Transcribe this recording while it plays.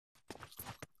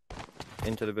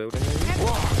into the building.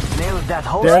 Nailed that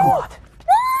whole squad.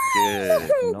 Good.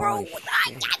 Nice.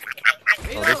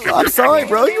 Oh, I'm sorry,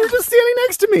 bro. You were just standing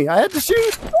next to me. I had to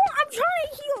shoot. Oh, I'm trying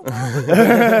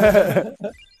to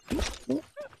heal.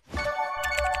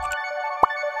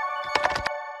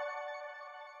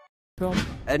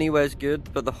 Anywhere's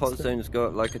good, but the hot zone's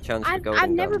got like a chance for golden I've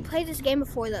never guns. played this game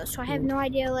before though, so I have no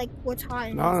idea like what's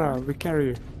hot. No, we carry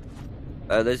you.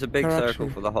 There's a big circle Actually,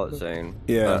 for the hot zone.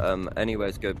 Yeah. But,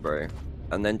 anywhere's good, bro.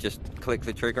 And then just click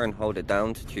the trigger and hold it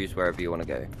down to choose wherever you want to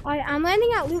go. Alright, I'm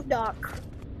landing at Loot Dock.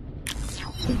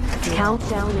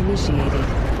 Countdown initiated.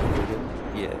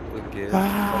 Yeah, we're good. Oh my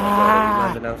god,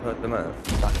 are we landing outside the map?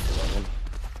 That's fine.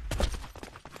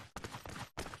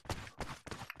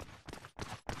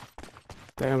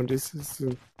 Damn, this is...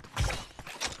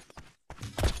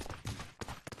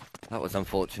 That was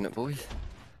unfortunate, boys.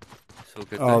 It's all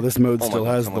good. Oh, though. this mode Oh my still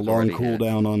God, has the someone's long already here.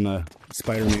 cooldown on the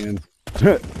Spider-Man.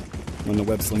 On the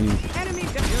web slinging.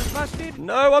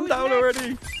 No, I'm down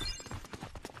already.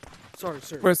 Sorry,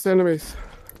 sir. Where's the enemies?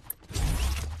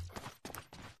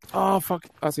 Oh, fuck.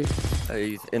 I see.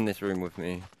 He's in this room with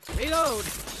me. Reload.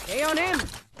 Stay on him.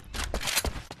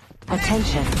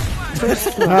 Attention.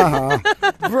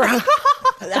 Bro,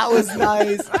 that was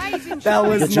nice. That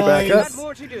was Get you back nice. up.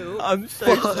 More to do. I'm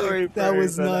so sorry, That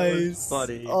was nice.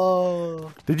 Funny.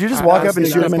 Oh, Did you just walk up and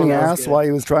That shoot was him in the good. ass while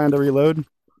he was trying to reload?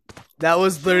 that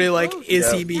was literally like,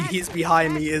 is Yeah. he me? He's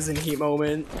behind me, isn't he?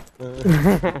 Moment.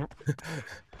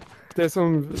 There's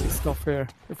some stuff here.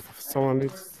 If someone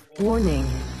needs... Warning.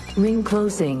 Ring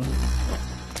closing.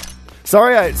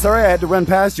 Sorry, I had to run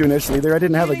past you initially there. I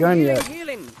didn't have a gun yet.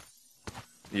 Healing.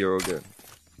 You're all good.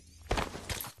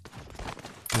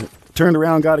 Turned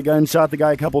around, got a gun, shot the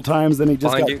guy a couple times, then he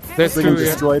just Behind got you. There's friggin' two, yeah.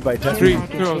 destroyed by Three, Tesla.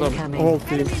 two of them. Incoming. Whole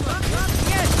team. Keep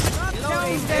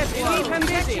him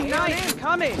busy. Nice.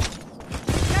 Coming.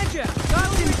 Gotcha.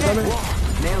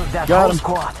 Nailed that Got whole him.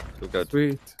 squad. All good.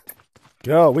 Sweet.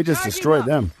 Go, we just destroyed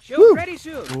them. Shoot ready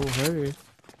soon. Oh, hey.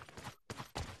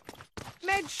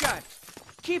 Med shot.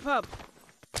 Keep up.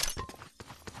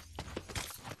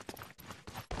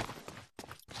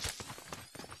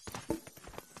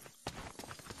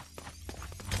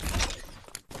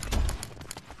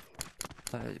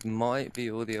 That might be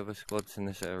all the other squads in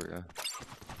this area.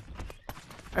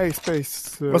 Hey,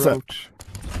 Space What's up? Roach.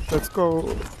 Let's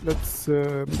go. Let's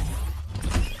stick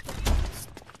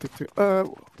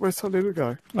to. Where's the little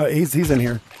guy? He's in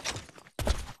here.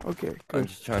 Okay, I'm good.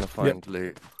 just trying to find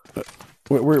loot.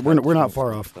 We're not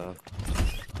far off. Stuff.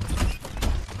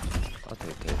 I'll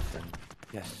take this and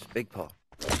yes, big pot.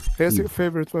 Here's your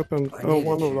favorite weapon. I Oh, need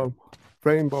one it. of them.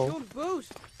 Rainbow. Don't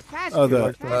boost. Fast. Oh, the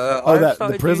I've the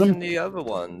started prism? using the other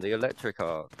one, the electric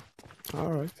arc. All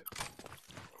right.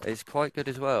 It's quite good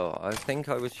as well. I think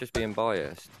I was just being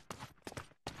biased.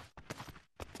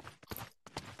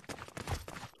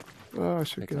 Oh, I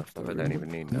should Pick get up stuff I that don't rainbow. even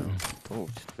need No. now. Oh,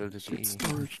 just build a Should G.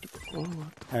 storage. Oh,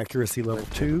 Accuracy level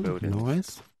Let's 2. build it.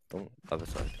 Nice. Oh, other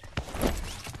side.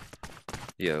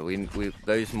 Yeah, we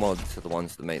those mods are the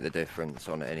ones that make the difference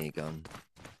on any gun.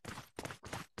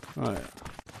 Oh, yeah.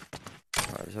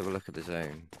 Alright, let's have a look at the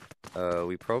zone.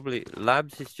 We probably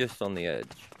labs is just on the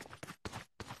edge.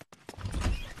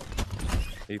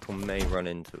 People may run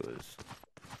into us.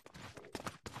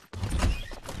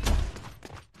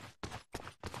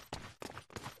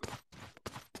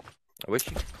 I wish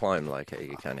you could climb like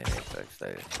you can in Apex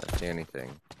though. That's the only thing.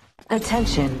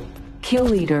 Attention. Kill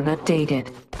leader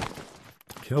updated.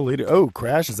 Kill leader. Oh,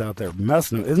 Crash is out there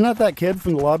messing. Isn't that kid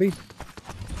from the lobby?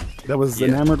 That was Yeah.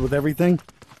 enamored with everything?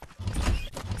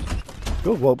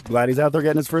 Cool. Well, glad he's out there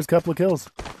getting his first couple of kills.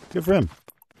 Good for him.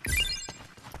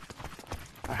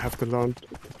 I have to learn to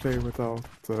play without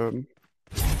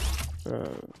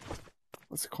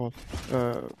what's it called?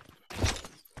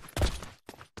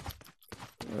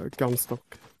 Gun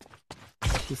stock.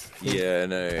 Yeah,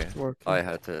 no. Working. I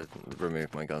had to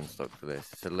remove my gun stock for this.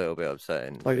 It's a little bit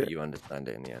upsetting, Oh, but yeah. you understand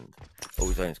it in the end.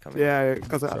 All zones coming. Yeah,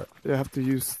 because you have to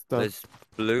use that There's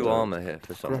blue armor here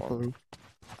for someone. grappling.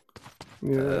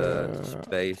 Yeah.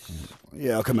 Space.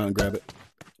 Yeah, I'll come out and grab it.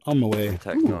 On my way.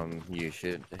 Technom, you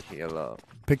should heal up.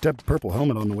 Picked up a purple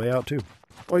helmet on the way out, too.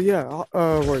 Oh yeah.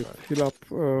 Wait. Heal up.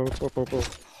 Hold.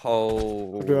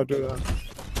 How do I do that?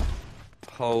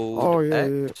 Hold Oh,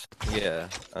 yeah, X. Yeah,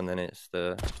 and then it's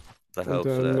the health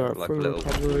then, there, like a full little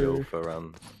recovery. wheel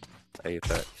for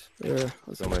Apex. Yeah.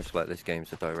 It's almost like this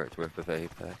game's a direct rip of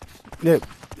Apex.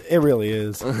 It really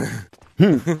is. So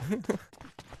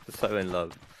in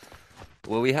love.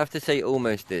 Well, we have to say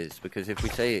almost is, because if we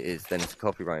say it is, then it's a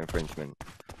copyright infringement.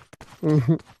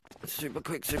 Super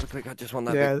quick, super quick. I just want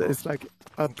that. Yeah, big box. it's like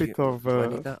a Thank bit you. of Do I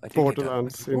need that? I do need that.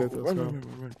 Borderlands in it as Run, well.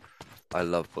 run. I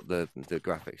love the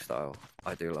graphic style.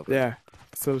 I do love it. Yeah,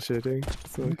 cell shading.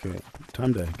 So Okay,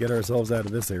 time to get ourselves out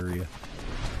of this area.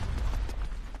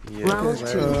 Yeah, Round where 2.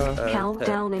 is,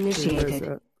 Countdown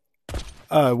initiated.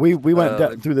 We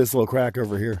went through this little crack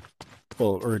over here.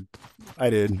 Well, or I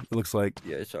did. It looks like.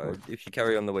 Yeah, sorry. If you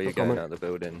carry on the way you're Come going on. out the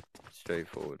building, straight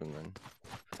forward, and then.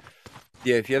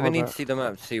 Yeah, if you ever need to see the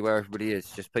map, to see where everybody is,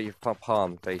 just put your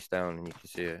palm face down, and you can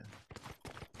see it.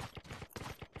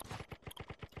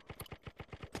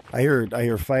 I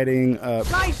hear fighting.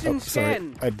 Slice and Sorry,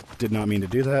 skin. I did not mean to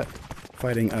do that.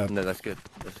 Fighting up. No, that's good.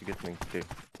 That's a good thing to do.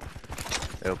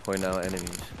 It'll point out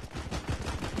enemies.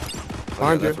 Oh, yeah,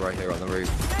 Behind you. that's right here on the roof.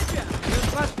 Gotcha.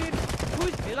 You're busted.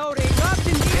 Who's reloading? Dropped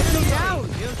and enemy down.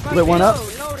 You're busted. Lit one up.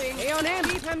 Reloading. Stay on him.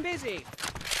 Keep him busy.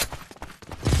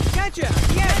 Gotcha.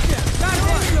 Gotcha. Got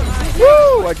him.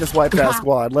 Woo! I just wiped that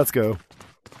squad. Let's go.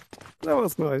 that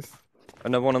was nice.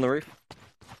 Another one on the roof.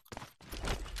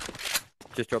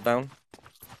 Just drop down.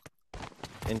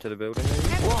 Into the building, maybe?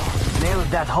 Nailed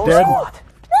that whole Dead. squad.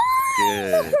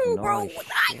 Good. Bro, Nice.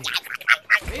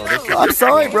 Oh, this is I'm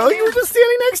sorry, bro. You were just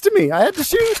standing next to me. I had to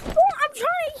shoot. I'm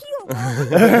trying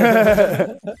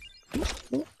to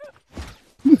heal.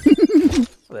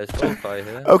 There's gunfire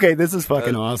here. Okay, this is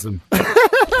fucking awesome. Didn't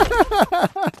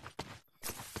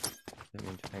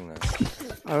mean to ping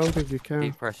that. I don't think you can.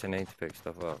 Keep pressing A to pick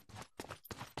stuff up.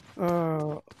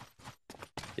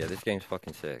 Yeah, this game's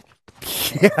fucking sick.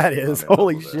 Yeah, it is.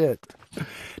 Holy shit.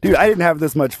 Dude, I didn't have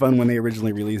this much fun when they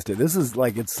originally released it. This is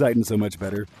like, it's sighting so much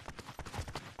better.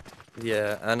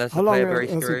 Yeah, and as How a long player has very it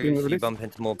been screws, you released? bump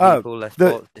into more people, less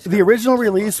bots. It's The kind of- original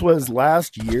release was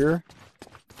last year.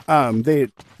 They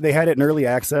had it in early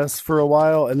access for a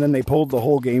while, and then they pulled the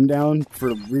whole game down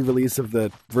for re-release of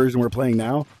the version we're playing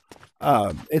now.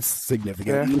 It's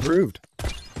significantly improved.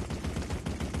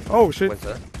 Oh shit! What's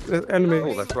that? Enemy.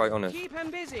 Oh, that's right on it. Keep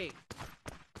him busy.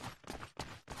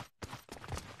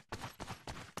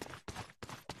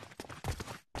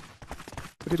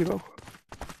 Where did he go?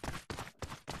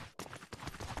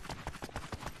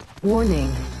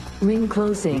 Warning. Ring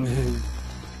closing.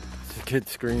 It's a kid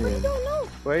screaming. No.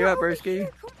 Where you at, broski?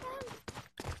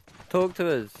 Talk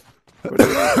to us.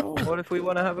 What if we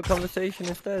want to have a conversation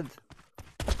instead?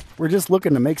 We're just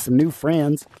looking to make some new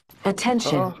friends.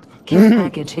 Attention. Care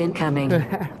package incoming.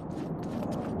 Come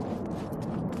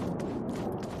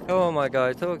on, my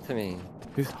guy, talk to me.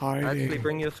 He's hiding. Actually,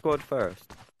 bring your squad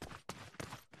first.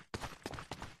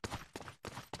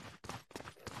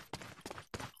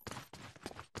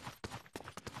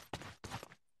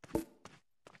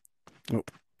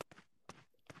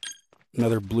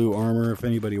 Another blue armor if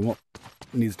anybody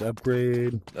needs to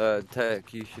upgrade.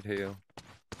 Tech, you should heal.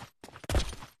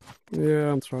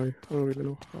 Yeah, I'm trying. I don't really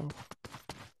know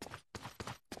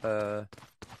how.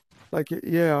 Like,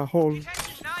 yeah, hold.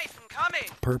 Detection knife incoming.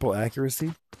 Purple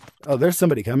accuracy. Oh, there's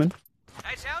somebody coming.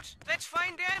 Lights out. Let's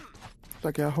find them.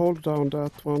 Like, I hold down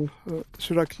that one.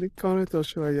 Should I click on it or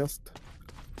should I just?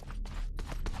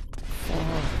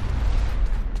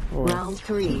 Oh, Round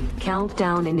 3.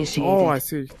 Countdown initiated. oh, I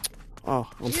see. Oh,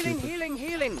 I'm Healing, stupid.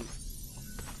 healing.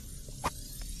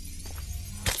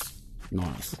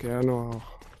 Nice. Okay, I know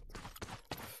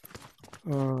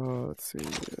how. Let's see.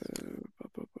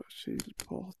 Shield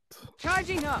pot.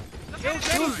 Charging up.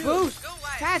 Boost, boost.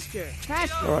 Faster.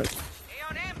 All right, Stay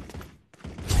on him.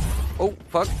 Oh,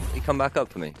 fuck. He come back up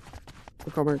for me.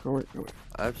 come on.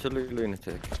 Absolute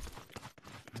lunatic.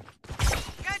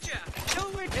 Gotcha.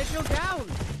 Nowhere. Visual down.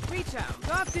 Freetown.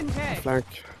 Locked in tag. Flank.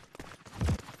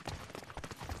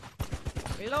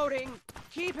 Reloading.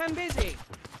 Keep him busy.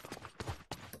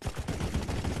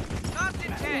 Locked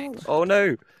in tag. Oh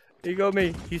no! He got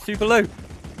me. He's super low.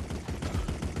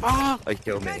 Ah! He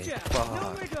killed me. Gotcha. Fuck.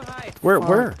 Nowhere to hide.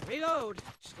 Where? Reload.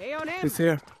 Stay on him. He's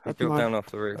here. He At dropped my... down off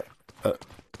the roof.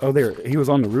 Oh, there. He was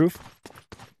on the roof.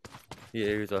 Yeah,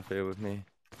 he was up here with me.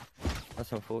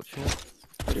 That's unfortunate.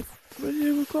 Where did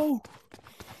you go?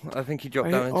 I think he dropped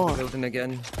down into the oh. building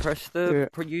again. Press the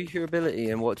use your ability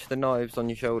and watch the knives on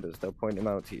your shoulders. They'll point them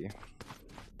out to you.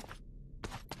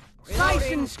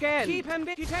 Slice and scan. Keep him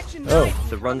busy. Detection Oh. knife.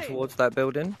 So run Incoming. towards that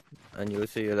building, and you'll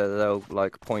see that they'll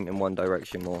like point in one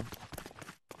direction more.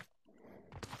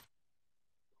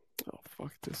 Oh,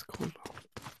 fuck this cool.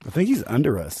 I think he's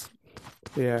under us.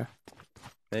 Yeah.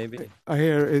 Maybe. I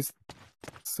hear his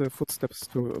footsteps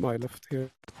to my left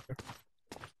here.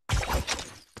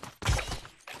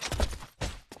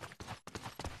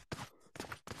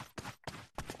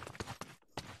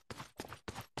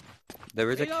 There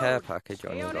is a care Reload. package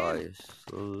on Stay you on him. guys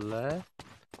left.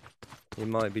 He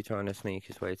might be trying to sneak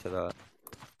his way to that.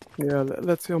 Yeah,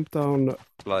 let's jump down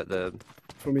Like the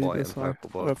from white either and side.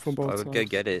 purple box. From both I would sides. go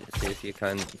get it, see if you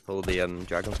can pull the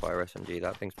Dragonfire SMG.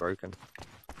 That thing's broken.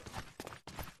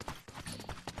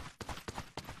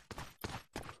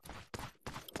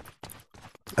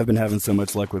 I've been having so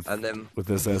much luck with And then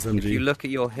this SMG. if you look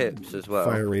at your hips as well,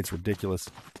 Fire rate's ridiculous.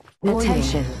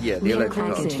 Attention. yeah, the electric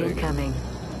Package arm too. incoming.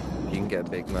 You can get a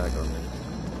big mag on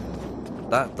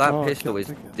it. That Oh, pistol okay, is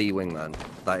okay. the wingman.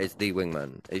 That is the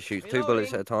wingman. It shoots 2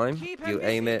 bullets at a time. You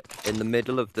aim it in the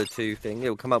middle of the 2 things.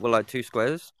 It'll come up with like 2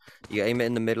 squares. You aim it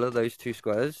in the middle of those 2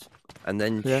 squares and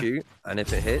then Yeah. shoot. And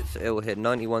if it hits, it'll hit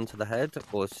 91 to the head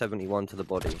or 71 to the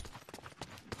body.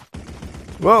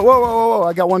 Whoa, whoa, whoa, whoa, whoa.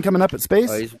 I got one coming up at space.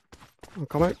 Oh, he's I'm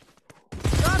coming.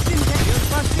 Drops in tank.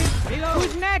 Busted. Reload.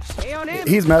 Who's next? Stay on him.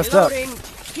 He's messed up. Reloading.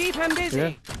 Keep him busy.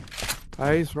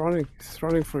 Yeah. He's running. He's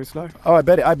running for his life. Oh, I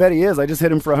bet he is. I just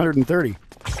hit him for 130.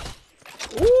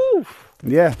 Ooh!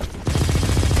 Yeah.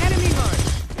 Enemy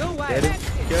mark. Go wide. Get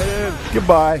him!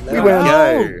 Goodbye. There we we win.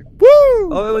 go.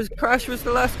 Woo! Oh, it was Crash was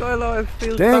the last guy alive.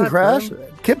 Feels Dang, bad, Crash. man.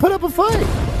 Kid put up a fight.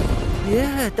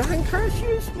 Yeah, dang, Crash.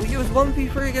 You was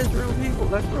 1v3 against real people.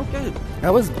 That's real good.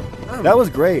 That was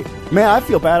great. Man, I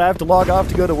feel bad I have to log off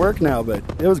to go to work now, but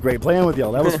it was great playing with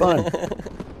y'all. That was fun.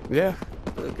 Yeah.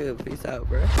 Real good. Peace out,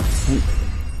 bro.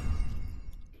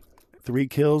 3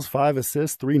 kills, 5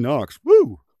 assists, 3 knocks.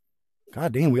 Woo!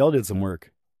 God damn, we all did some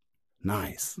work.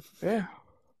 Nice. Yeah.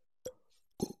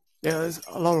 Yeah, it's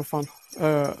a lot of fun.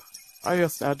 I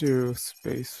just add you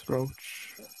Space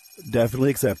Roach. Definitely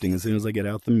accepting as soon as I get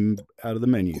out of the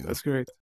menu. That's great.